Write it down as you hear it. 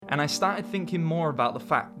And I started thinking more about the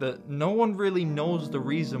fact that no one really knows the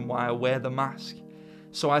reason why I wear the mask.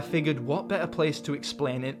 So I figured what better place to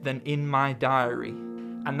explain it than in my diary.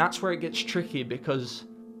 And that's where it gets tricky because,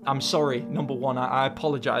 I'm sorry, number one, I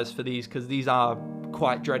apologise for these because these are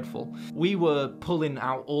quite dreadful. We were pulling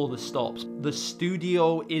out all the stops. The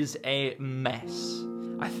studio is a mess.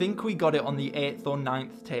 I think we got it on the 8th or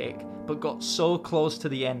 9th take, but got so close to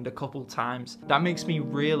the end a couple times. That makes me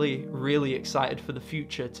really, really excited for the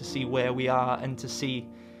future to see where we are and to see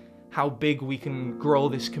how big we can grow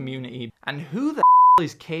this community. And who the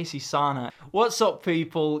is Casey Sana? What's up,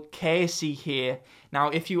 people? Casey here. Now,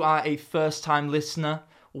 if you are a first-time listener,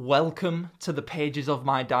 welcome to the Pages of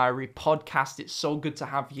My Diary podcast. It's so good to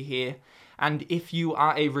have you here. And if you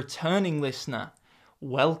are a returning listener,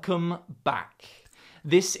 welcome back.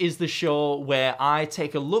 This is the show where I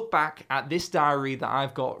take a look back at this diary that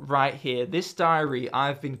I've got right here. This diary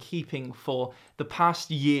I've been keeping for the past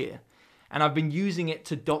year. And I've been using it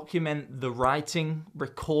to document the writing,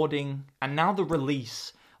 recording, and now the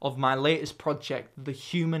release of my latest project, The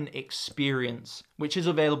Human Experience, which is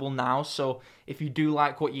available now. So if you do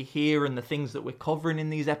like what you hear and the things that we're covering in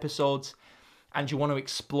these episodes, and you want to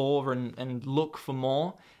explore and look for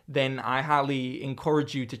more, then I highly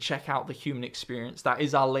encourage you to check out The Human Experience. That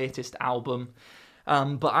is our latest album.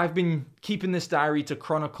 But I've been keeping this diary to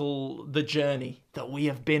chronicle the journey that we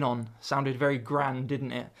have been on. Sounded very grand,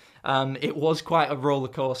 didn't it? It was quite a roller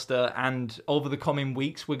coaster, and over the coming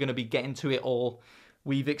weeks, we're going to be getting to it all.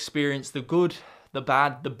 We've experienced the good, the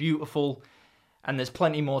bad, the beautiful, and there's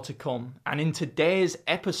plenty more to come. And in today's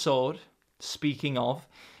episode, speaking of,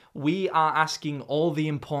 we are asking all the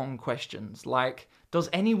important questions, like, does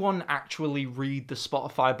anyone actually read the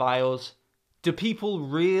Spotify bios? Do people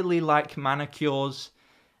really like manicures?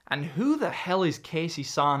 And who the hell is Casey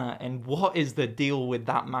Sana, and what is the deal with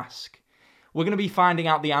that mask? We're going to be finding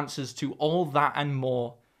out the answers to all that and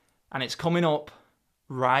more, and it's coming up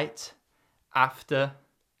right after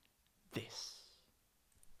this.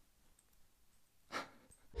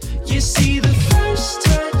 You see, the first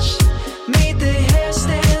touch made the hair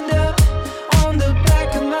stand up on the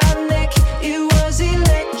back of my neck. It was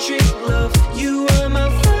electric love. You were my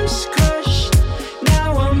first crush.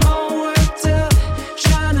 Now I'm all worked up,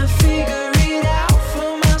 trying to figure it out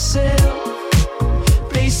for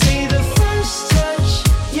myself. They say the first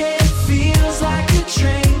touch, yeah, it feels like a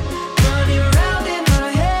train running round in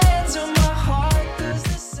my head till my heart does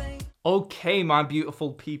the same. Okay, my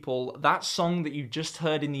beautiful people, that song that you just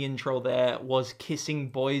heard in the intro there was Kissing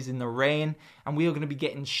Boys in the Rain, and we are going to be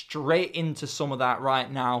getting straight into some of that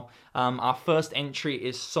right now. Our first entry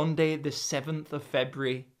is Sunday the 7th of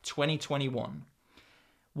February 2021.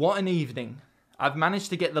 What an evening. I've managed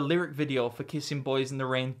to get the lyric video for Kissing Boys in the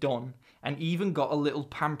Rain done, and even got a little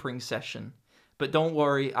pampering session. But don't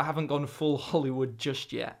worry, I haven't gone full Hollywood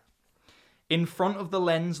just yet. In front of the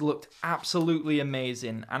lens looked absolutely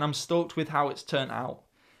amazing, and I'm stoked with how it's turned out.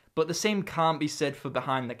 But the same can't be said for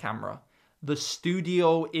behind the camera. The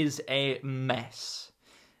studio is a mess.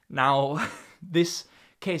 Now, this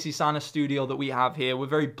Casey Sana studio that we have here, we're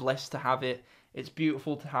very blessed to have it. It's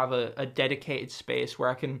beautiful to have a dedicated space where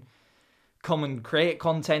I can come and create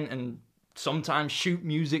content and sometimes shoot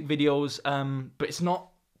music videos, but it's not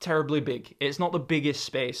terribly big. It's not the biggest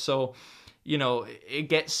space, so you know, it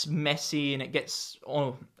gets messy and it gets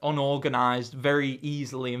unorganized very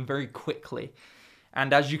easily and very quickly.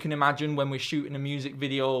 And as you can imagine, when we're shooting a music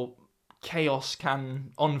video, chaos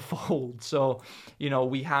can unfold. So, you know,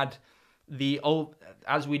 we had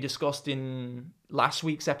as we discussed in last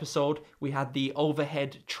week's episode, we had the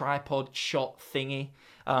overhead tripod shot thingy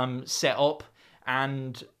set up,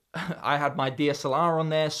 and I had my DSLR on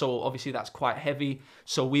there, so obviously that's quite heavy.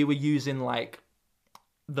 So we were using like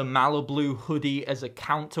the Malibu hoodie as a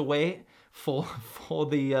counterweight for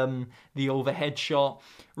the overhead shot.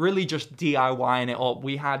 Really just DIYing it up.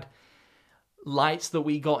 We had lights that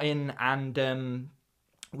we got in, and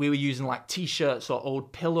we were using like t-shirts or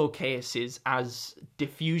old pillowcases as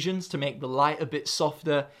diffusions to make the light a bit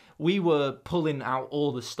softer. We were pulling out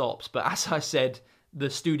all the stops, but as I said, the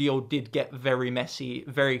studio did get very messy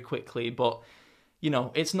very quickly, but you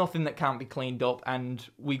know, it's nothing that can't be cleaned up, and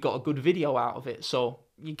we got a good video out of it, so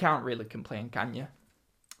you can't really complain, can you?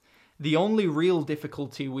 The only real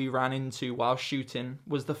difficulty we ran into while shooting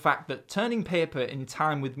was the fact that turning paper in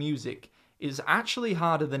time with music is actually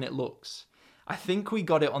harder than it looks. I think we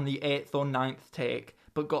got it on the 8th or 9th take,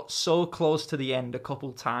 but got so close to the end a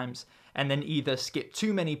couple times, and then either skipped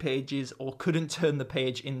too many pages or couldn't turn the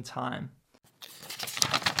page in time.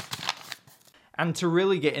 And to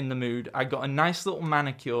really get in the mood, I got a nice little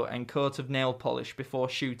manicure and coat of nail polish before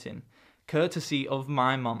shooting. courtesy of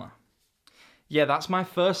my mama. Yeah, that's my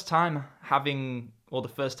first time having, or the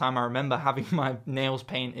first time I remember having my nails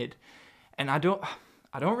painted. And I don't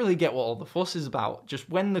really get what all the fuss is about. Just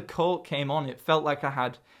when the coat came on, it felt like I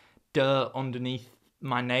had dirt underneath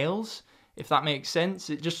my nails, if that makes sense.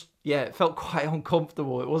 It felt quite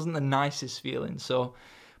uncomfortable. It wasn't the nicest feeling. So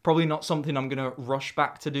probably not something I'm going to rush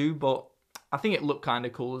back to do, but I think it looked kind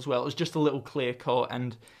of cool as well. It was just a little clear coat,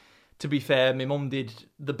 and to be fair, my mum did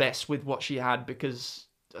the best with what she had, because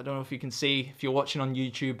I don't know if you can see if you're watching on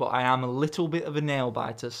YouTube, but I am a little bit of a nail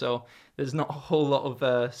biter, so there's not a whole lot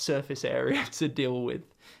of surface area to deal with.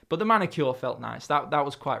 But the manicure felt nice. That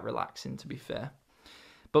was quite relaxing, to be fair.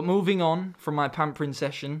 But moving on from my pampering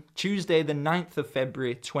session, Tuesday the 9th of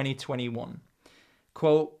February 2021.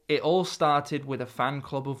 Quote, "It all started with a fan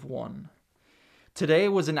club of one. Today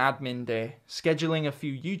was an admin day, scheduling a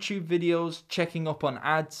few YouTube videos, checking up on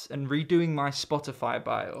ads, and redoing my Spotify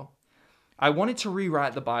bio. I wanted to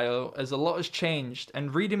rewrite the bio as a lot has changed,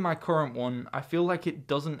 and reading my current one, I feel like it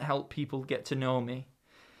doesn't help people get to know me.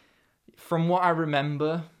 From what I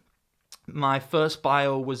remember, my first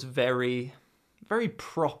bio was very, very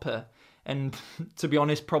proper, and to be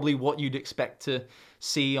honest, probably what you'd expect to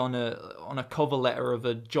see on a cover letter of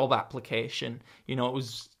a job application. You know, it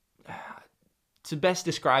was, to best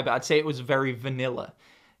describe it, I'd say it was very vanilla.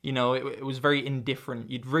 You know, it was very indifferent.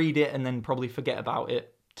 You'd read it and then probably forget about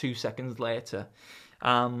it 2 seconds later.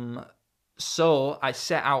 So I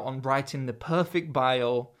set out on writing the perfect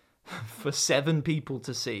bio for 7 people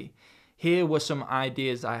to see. Here were some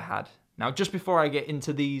ideas I had. Now, just before I get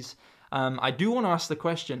into these, I do want to ask the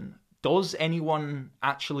question, does anyone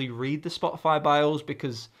actually read the Spotify bios?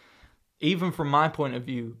 Because even from my point of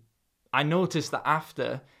view, I noticed that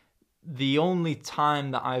after, the only time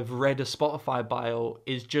that I've read a Spotify bio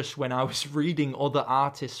is just when I was reading other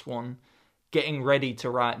artists' one, getting ready to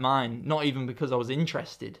write mine, not even because I was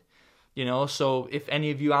interested, you know. So if any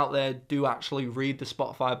of you out there do actually read the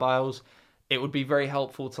Spotify bios, it would be very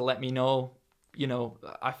helpful to let me know. You know,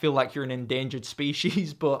 I feel like you're an endangered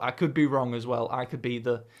species, but I could be wrong as well. I could be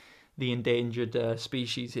the endangered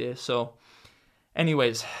species here. So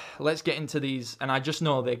anyways, let's get into these, and I just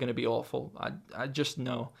know they're going to be awful. I just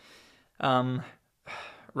know.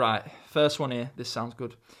 Right, first one here, this sounds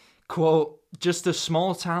good. Quote, "Just a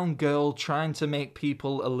small town girl trying to make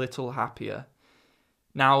people a little happier."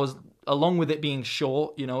 Now, along with it being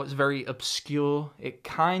short, you know, it's very obscure. It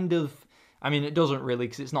kind of, I mean, it doesn't really,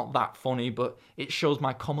 because it's not that funny, but it shows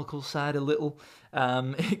my comical side a little.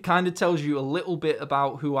 It kind of tells you a little bit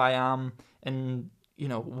about who I am and, you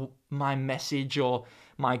know, my message or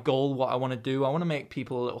my goal, what I want to do. I want to make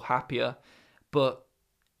people a little happier, but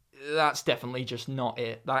that's definitely just not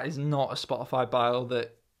it. That is not a Spotify bio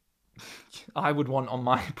that I would want on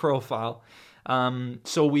my profile.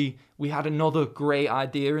 So we had another great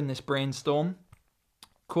idea in this brainstorm.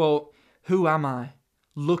 Quote, "Who am I?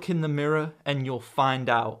 Look in the mirror and you'll find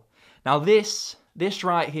out." Now this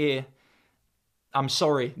right here, I'm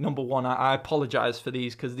sorry, number one, I apologize for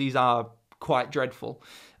these because these are quite dreadful.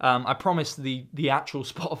 I promise the actual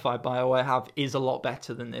Spotify bio I have is a lot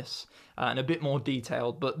better than this and a bit more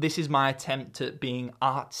detailed, but this is my attempt at being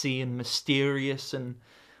artsy and mysterious and,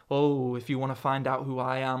 oh, if you want to find out who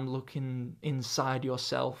I am, look inside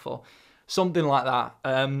yourself or something like that.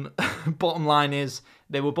 Bottom line is,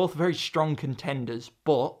 they were both very strong contenders,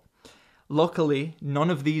 but luckily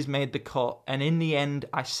none of these made the cut, and in the end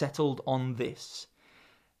I settled on this.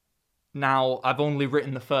 Now, I've only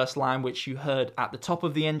written the first line, which you heard at the top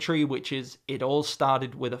of the entry, which is, "It all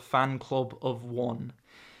started with a fan club of one."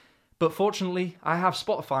 But fortunately, I have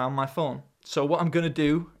Spotify on my phone. So what I'm going to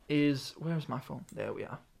do is, where's my phone? There we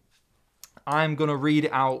are. I'm going to read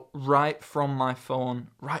it out right from my phone,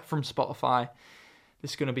 right from Spotify.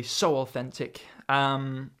 This is going to be so authentic.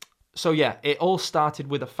 So yeah, it all started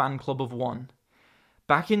with a fan club of one.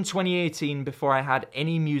 Back in 2018, before I had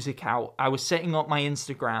any music out, I was setting up my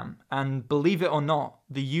Instagram, and believe it or not,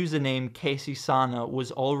 the username Casey Sana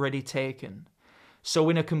was already taken. So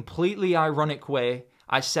in a completely ironic way,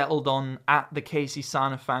 I settled on @the Casey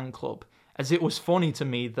Sana fan club, as it was funny to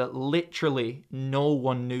me that literally no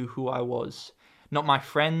one knew who I was. Not my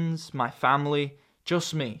friends, my family,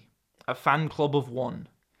 just me. A fan club of one.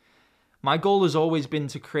 My goal has always been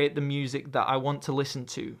to create the music that I want to listen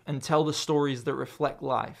to and tell the stories that reflect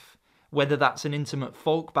life, whether that's an intimate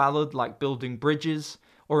folk ballad like Building Bridges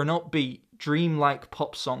or an upbeat, dreamlike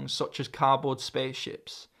pop song such as Cardboard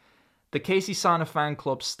Spaceships. The Casey Sana fan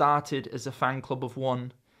club started as a fan club of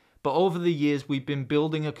one, but over the years we've been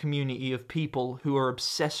building a community of people who are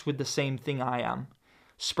obsessed with the same thing I am,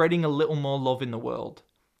 spreading a little more love in the world.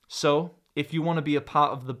 So, if you want to be a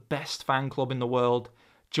part of the best fan club in the world,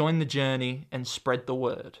 join the journey and spread the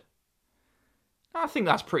word. I think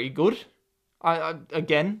that's pretty good.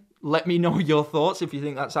 Again, let me know your thoughts if you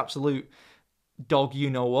think that's absolute dog you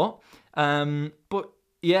know what. But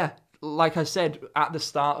yeah, like I said at the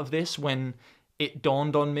start of this, when it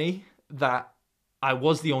dawned on me that I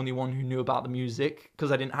was the only one who knew about the music,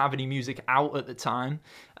 because I didn't have any music out at the time,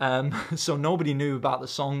 so nobody knew about the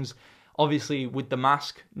songs. Obviously, with The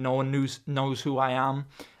Mask, no one knows who I am,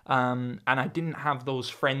 and I didn't have those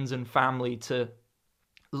friends and family to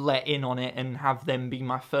let in on it and have them be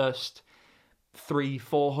my first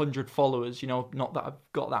 300-400 followers. Not that I've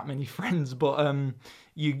got that many friends, but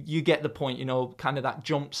you get the point. Kind of that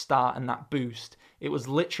jump start and that boost. It was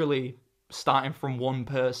literally starting from one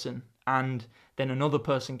person, and then another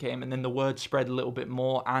person came, and then the word spread a little bit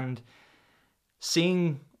more, and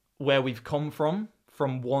seeing where we've come from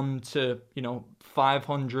 1 to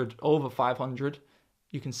 500, over 500.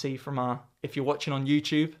 You can see from if you're watching on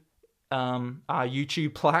YouTube, our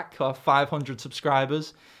YouTube plaque, our 500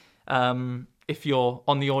 subscribers. If you're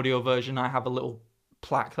on the audio version, I have a little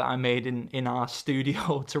plaque that I made in our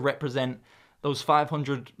studio to represent those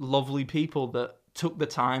 500 lovely people that took the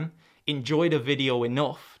time, enjoyed a video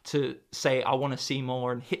enough to say, I want to see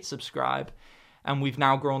more, and hit subscribe. And we've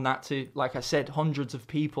now grown that to, like I said, hundreds of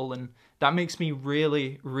people. And that makes me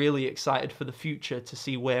really, really excited for the future, to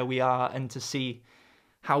see where we are and to see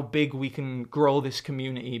how big we can grow this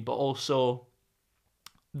community, but also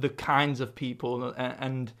the kinds of people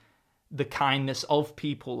and the kindness of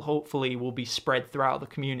people hopefully will be spread throughout the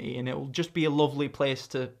community, and it will just be a lovely place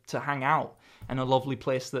to hang out and a lovely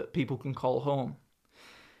place that people can call home.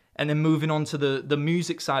 And then moving on to the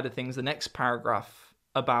music side of things, the next paragraph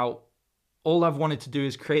about all I've wanted to do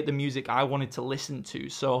is create the music I wanted to listen to.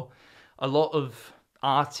 So a lot of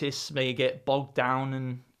artists may get bogged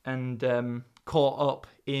down and caught up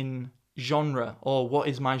in genre, or what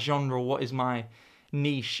is my genre, what is my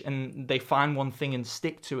niche, and they find one thing and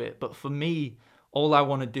stick to it. But for me, all I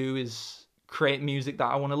want to do is create music that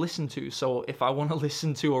I want to listen to. So if I want to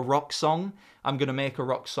listen to a rock song, I'm going to make a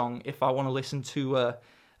rock song. If I want to listen to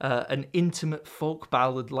an intimate folk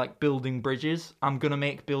ballad like Building Bridges, I'm going to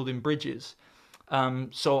make Building Bridges.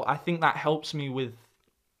 So I think that helps me with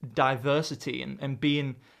diversity,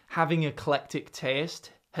 and having eclectic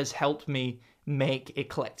taste has helped me make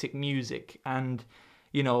eclectic music. And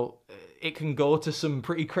it can go to some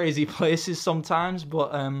pretty crazy places sometimes,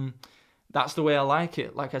 but that's the way I like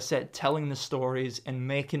it. Like I said, telling the stories and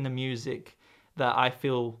making the music that I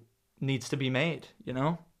feel needs to be made,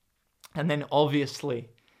 And then obviously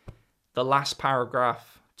the last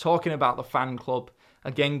paragraph, talking about the fan club,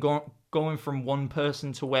 again, going from one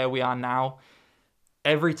person to where we are now.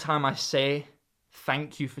 Every time I say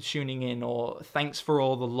thank you for tuning in, or thanks for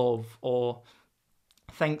all the love, or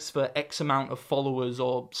thanks for X amount of followers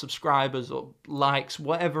or subscribers or likes,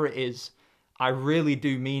 whatever it is, I really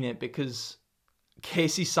do mean it, because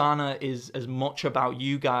Casey Sana is as much about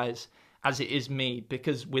you guys as it is me.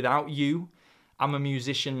 Because without you, I'm a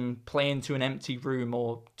musician playing to an empty room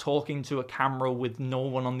or talking to a camera with no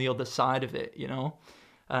one on the other side of it,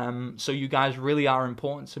 So you guys really are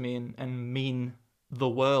important to me and mean the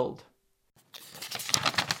world.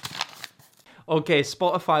 Okay,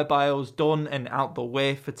 Spotify bio's done and out the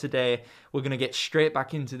way for today. We're going to get straight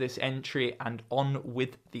back into this entry and on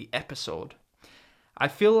with the episode. I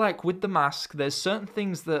feel like with The Mask, there's certain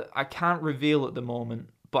things that I can't reveal at the moment,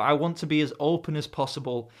 but I want to be as open as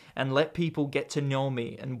possible and let people get to know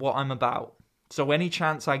me and what I'm about. So any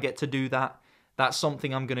chance I get to do that, that's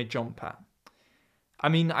something I'm going to jump at. I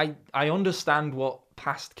mean, I understand what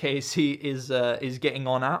past Casey is getting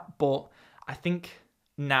on at, but I think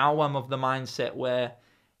now I'm of the mindset where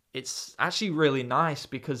it's actually really nice,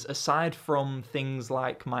 because aside from things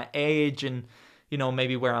like my age and,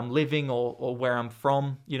 maybe where I'm living or where I'm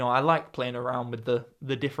from, I like playing around with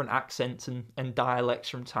the different accents and dialects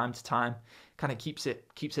from time to time. Kind of keeps it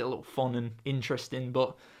a little fun and interesting.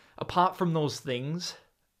 But apart from those things,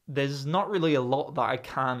 there's not really a lot that I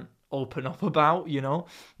can't open up about,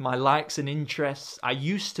 my likes and interests. I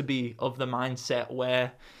used to be of the mindset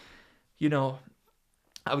where,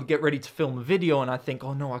 I would get ready to film a video and I think,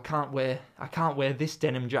 oh no, I can't wear this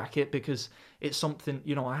denim jacket because it's something,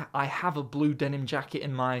 I have a blue denim jacket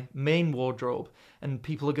in my main wardrobe and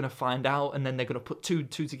people are going to find out, and then they're going to put two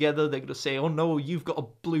together. They're going to say, oh no, you've got a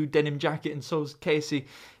blue denim jacket and so's Casey,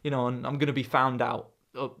 and I'm going to be found out.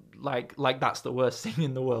 Like that's the worst thing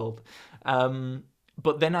in the world.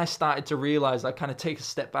 But then I started to realize, I kind of take a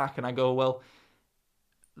step back and I go, well,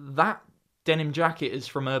 that denim jacket is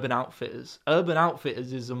from Urban Outfitters. Urban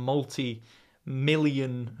Outfitters is a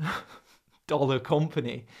multi-million multi-dollar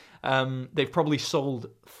company. They've probably sold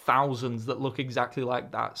thousands that look exactly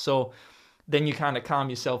like that. So then you kind of calm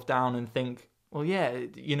yourself down and think, well, yeah,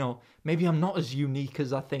 maybe I'm not as unique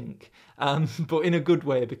as I think, but in a good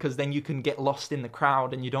way, because then you can get lost in the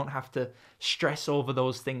crowd and you don't have to stress over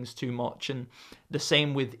those things too much. And the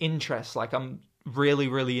same with interests. Like, I'm really,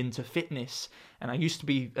 really into fitness, and I used to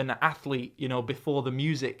be an athlete, before the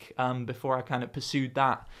music, before I kind of pursued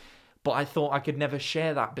that. But I thought I could never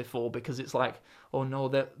share that before, because it's like, oh no,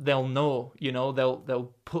 they'll know,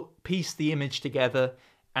 they'll piece the image together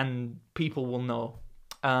and people will know.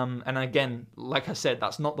 And again, like I said,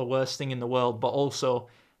 that's not the worst thing in the world, but also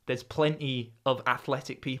there's plenty of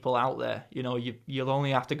athletic people out there. You'll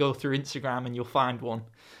only have to go through Instagram and you'll find one.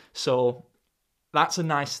 So that's a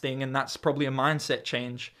nice thing, and that's probably a mindset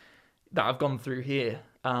change that I've gone through here.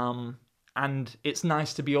 And it's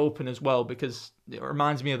nice to be open as well, because it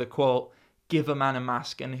reminds me of the quote, give a man a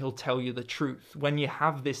mask and he'll tell you the truth. When you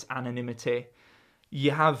have this anonymity,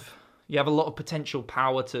 you have a lot of potential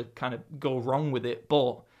power to kind of go wrong with it,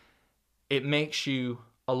 but it makes you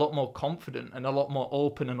a lot more confident and a lot more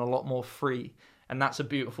open and a lot more free. And that's a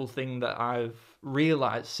beautiful thing that I've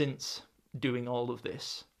realized since doing all of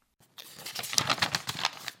this.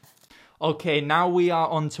 Okay, now we are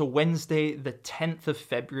on to Wednesday, the 10th of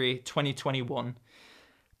February, 2021.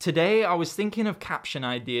 Today, I was thinking of caption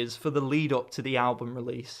ideas for the lead up to the album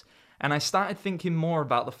release, and I started thinking more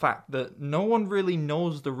about the fact that no one really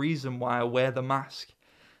knows the reason why I wear the mask.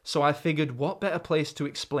 So I figured, what better place to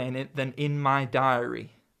explain it than in my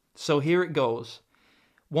diary? So here it goes.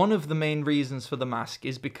 One of the main reasons for the mask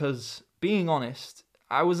is because, being honest,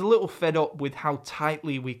 I was a little fed up with how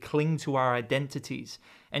tightly we cling to our identities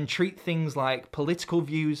and treat things like political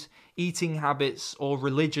views, eating habits, or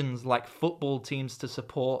religions like football teams to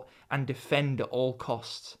support and defend at all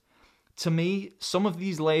costs. To me, some of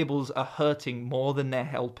these labels are hurting more than they're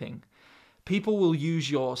helping. People will use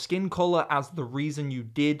your skin colour as the reason you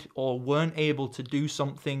did or weren't able to do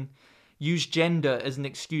something, use gender as an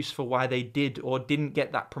excuse for why they did or didn't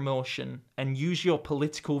get that promotion, and use your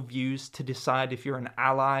political views to decide if you're an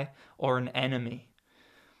ally or an enemy.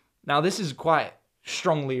 Now, this is quite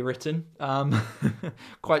strongly written,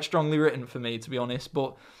 quite strongly written for me, to be honest,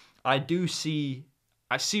 but I see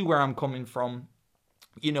where I'm coming from.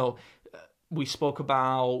 We spoke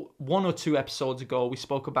about 1 or 2 episodes ago, we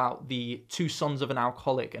spoke about the 2 sons of an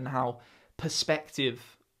alcoholic and how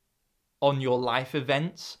perspective on your life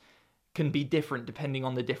events can be different depending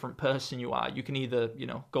on the different person you are. You can either,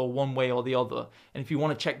 go one way or the other. And if you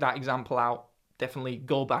want to check that example out, definitely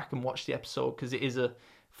go back and watch the episode, because it is a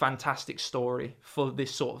fantastic story for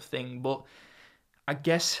this sort of thing. But I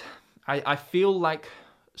guess I feel like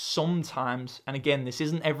sometimes, and again, this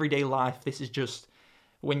isn't everyday life, this is just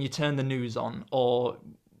when you turn the news on or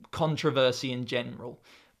controversy in general,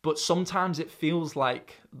 but sometimes it feels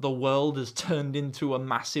like the world has turned into a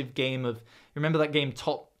massive game of, remember that game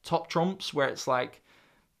Top Trumps, where it's like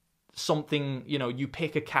something, you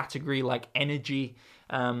pick a category like energy,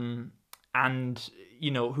 and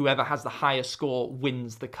whoever has the highest score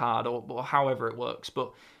wins the card, or however it works.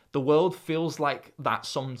 But the world feels like that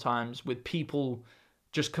sometimes, with people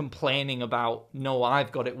just complaining about, no,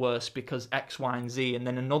 I've got it worse because X, Y, and Z, and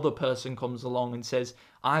then another person comes along and says,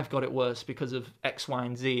 I've got it worse because of X, Y,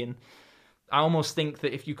 and Z. And I almost think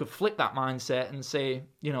that if you could flip that mindset and say,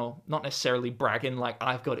 not necessarily bragging like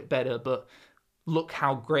I've got it better, but look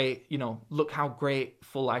how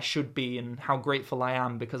grateful I should be and how grateful I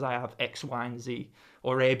am because I have X, Y, and Z,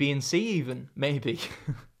 or A, B, and C even, maybe.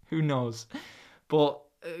 Who knows? But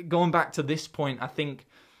going back to this point, I think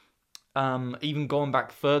even going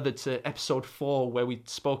back further to episode 4, where we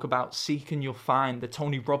spoke about seek and you'll find, the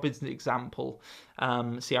Tony Robbins example.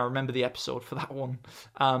 I remember the episode for that one.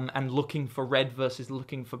 And looking for red versus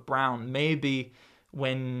looking for brown. Maybe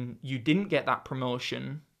when you didn't get that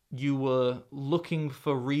promotion, you were looking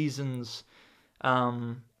for reasons.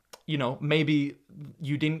 Maybe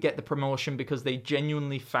you didn't get the promotion because they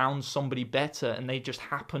genuinely found somebody better and they just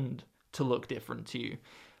happened to look different to you.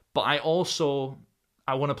 But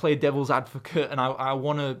I want to play devil's advocate, and I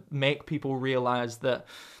want to make people realize that,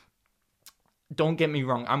 don't get me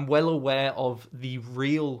wrong, I'm well aware of the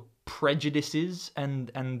real prejudices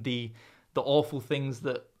and the awful things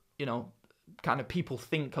that, kind of people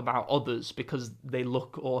think about others because they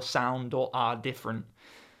look or sound or are different.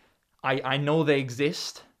 I know they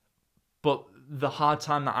exist, but the hard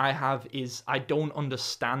time that I have is I don't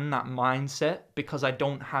understand that mindset because I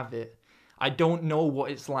don't have it. I don't know what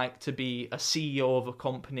it's like to be a CEO of a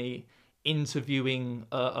company interviewing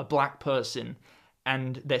a black person,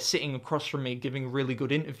 and they're sitting across from me giving a really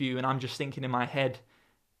good interview, and I'm just thinking in my head,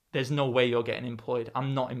 there's no way you're getting employed.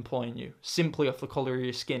 I'm not employing you. Simply off the color of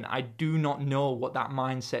your skin. I do not know what that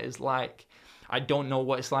mindset is like. I don't know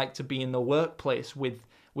what it's like to be in the workplace with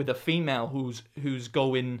a female who's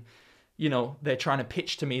going, you know, they're trying to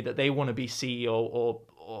pitch to me that they want to be CEO or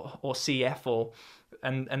CFO,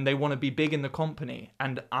 and they want to be big in the company.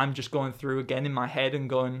 And I'm just going through again in my head and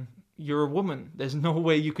going, you're a woman. There's no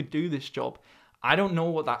way you could do this job. I don't know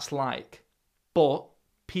what that's like. But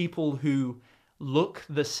people who look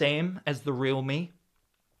the same as the real me,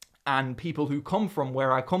 and people who come from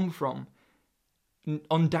where I come from,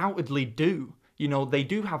 undoubtedly do. You know, they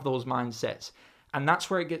do have those mindsets. And that's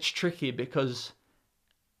where it gets tricky, because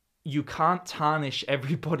you can't tarnish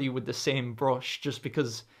everybody with the same brush just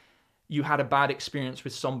because you had a bad experience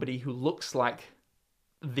with somebody who looks like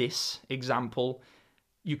this example.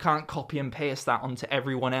 You can't copy and paste that onto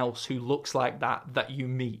everyone else who looks like that you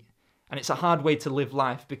meet. And it's a hard way to live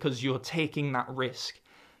life, because you're taking that risk.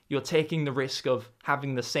 You're taking the risk of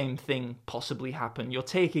having the same thing possibly happen. You're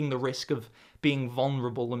taking the risk of being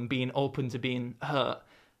vulnerable and being open to being hurt.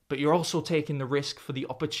 But you're also taking the risk for the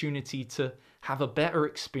opportunity to have a better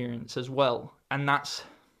experience as well. And that's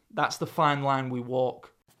the fine line we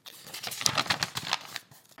walk.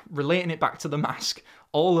 Relating it back to The Mask,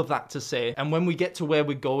 all of that to say, and when we get to where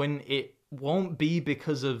we're going, it won't be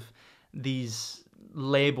because of these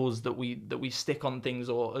labels that we stick on things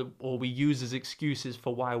or we use as excuses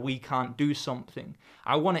for why we can't do something.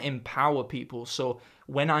 I want to empower people, so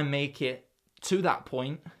when I make it to that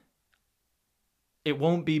point, it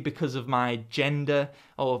won't be because of my gender.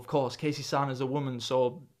 Oh, of course, Casey Sana's a woman,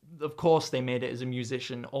 so of course they made it as a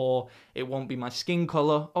musician. Or it won't be my skin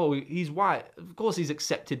color. Oh, he's white. Of course he's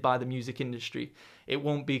accepted by the music industry. It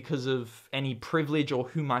won't be because of any privilege or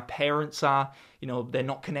who my parents are. You know, they're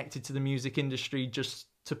not connected to the music industry. Just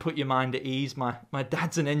to put your mind at ease, my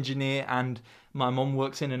dad's an engineer and my mum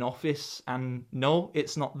works in an office. And no,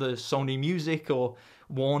 it's not the Sony Music or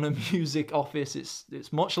Warner Music office.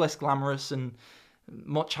 It's much less glamorous and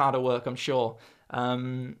much harder work, I'm sure.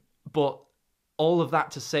 But all of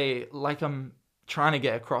that to say, like I'm trying to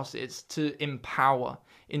get across, it's to empower,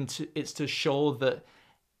 it's to show that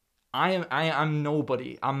I am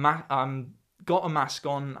nobody. I'm got a mask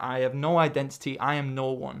on. I have no identity. I am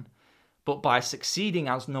no one. But by succeeding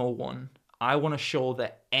as no one, I want to show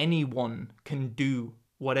that anyone can do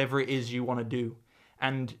whatever it is you want to do,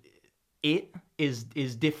 and it is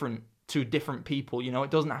different to different people. You know,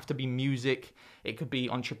 it doesn't have to be music. It could be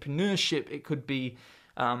entrepreneurship. It could be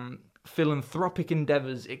philanthropic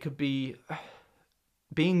endeavors. It could be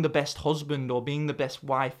being the best husband or being the best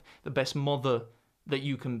wife, the best mother that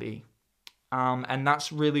you can be. And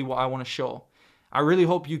that's really what I want to show. I really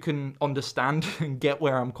hope you can understand and get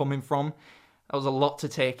where I'm coming from. That was a lot to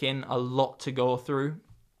take in, a lot to go through.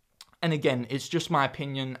 And again, it's just my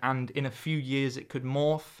opinion, and in a few years it could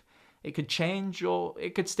morph, it could change, or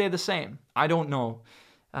it could stay the same. I don't know.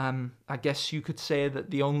 I guess you could say that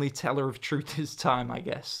the only teller of truth is time, I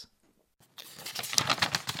guess.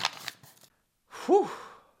 Whew,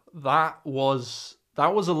 that was a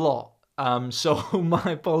lot. So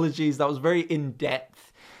my apologies, that was very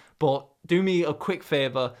in-depth, but do me a quick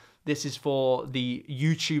favor. This is for the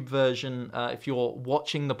YouTube version. If you're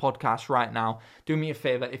watching the podcast right now, do me a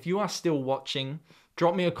favor. If you are still watching,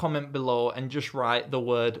 drop me a comment below and just write the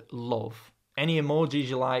word love. Any emojis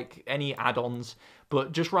you like, any add-ons,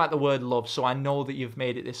 but just write the word love so I know that you've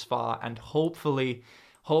made it this far, and hopefully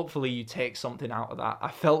you take something out of that. I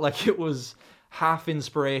felt like it was half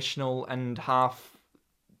inspirational and half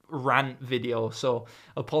rant video, so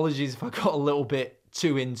apologies if I got a little bit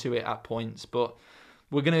too into it at points, but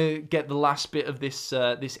we're gonna get the last bit of this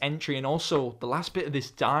entry and also the last bit of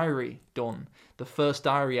this diary done, the first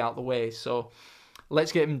diary out the way. So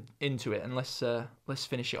let's get into it and let's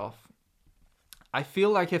finish it off. I feel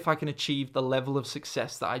like if I can achieve the level of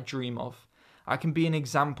success that I dream of, I can be an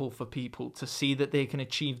example for people to see that they can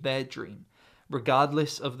achieve their dream,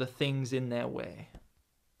 regardless of the things in their way.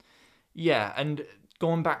 Yeah, and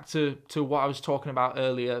going back to what I was talking about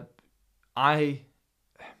earlier,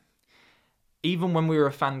 even when we were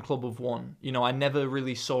a fan club of one, you know, I never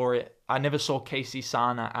really saw it. I never saw Casey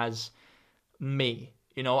Sana as me.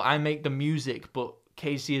 You know, I make the music, but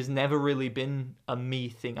Casey has never really been a me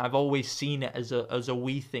thing. I've always seen it as a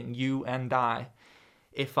we thing, you and I.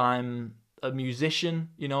 If I'm a musician,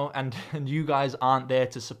 you know, and you guys aren't there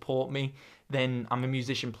to support me, then I'm a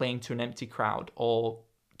musician playing to an empty crowd or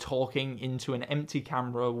talking into an empty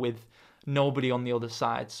camera with nobody on the other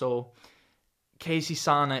side. So Casey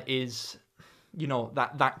Sana is, you know,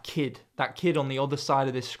 that kid on the other side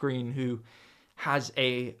of this screen who has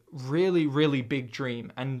a really, really big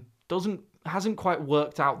dream and doesn't hasn't quite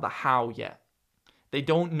worked out the how yet. They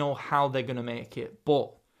don't know how they're going to make it,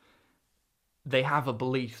 but they have a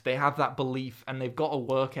belief. They have that belief, and they've got a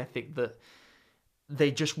work ethic that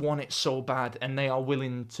they just want it so bad, and they are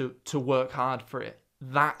willing to work hard for it.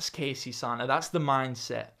 That's Casey Sana. That's the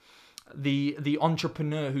mindset. The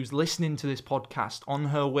entrepreneur who's listening to this podcast on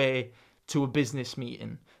her way to a business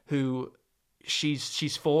meeting, who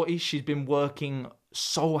she's 40, she's been working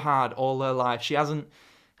so hard all her life. She hasn't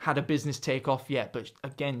had a business take off yet, but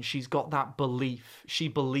again, she's got that belief. She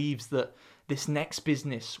believes that this next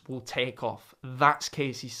business will take off. That's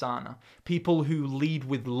Casey Sana. People who lead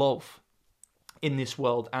with love in this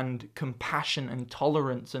world, and compassion and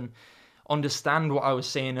tolerance, and understand what I was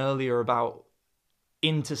saying earlier about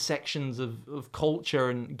intersections of culture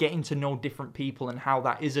and getting to know different people and how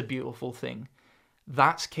that is a beautiful thing.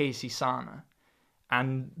 That's Casey Sana.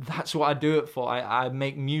 And that's what I do it for. I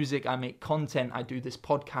make music, I make content, I do this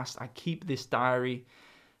podcast, I keep this diary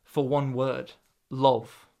for one word: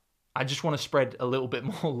 love. I just want to spread a little bit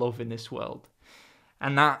more love in this world.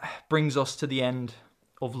 And that brings us to the end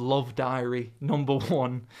of Love Diary number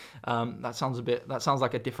 1. That sounds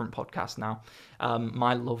like a different podcast now.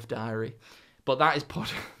 My Love Diary. But that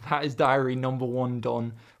is diary number 1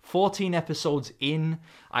 done. 14 episodes in.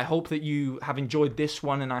 I hope that you have enjoyed this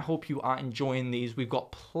one, and I hope you are enjoying these. We've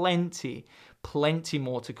got plenty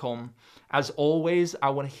more to come. As always,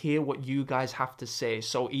 I want to hear what you guys have to say.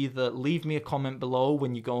 So either leave me a comment below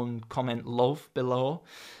when you go and comment love below.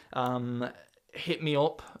 Hit me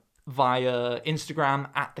up via Instagram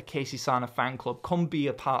at the Casey Sana Fan Club. Come be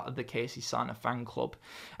a part of the Casey Sana Fan Club.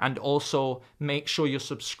 And also make sure you're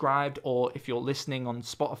subscribed, or if you're listening on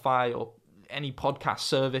Spotify or any podcast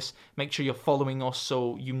service, make sure you're following us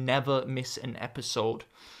so you never miss an episode.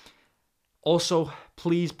 Also,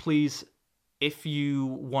 please, if you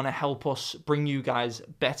want to help us bring you guys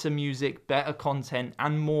better music, better content,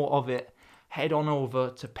 and more of it, head on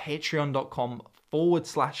over to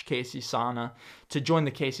patreon.com/Casey Sana to join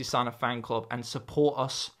the Casey Sana Fan Club and support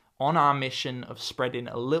us on our mission of spreading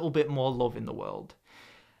a little bit more love in the world.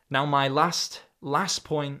 Now, my last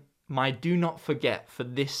point, my do not forget for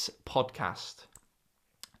this podcast: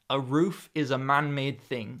 a roof is a man-made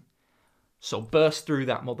thing, so burst through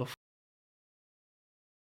that motherfucker.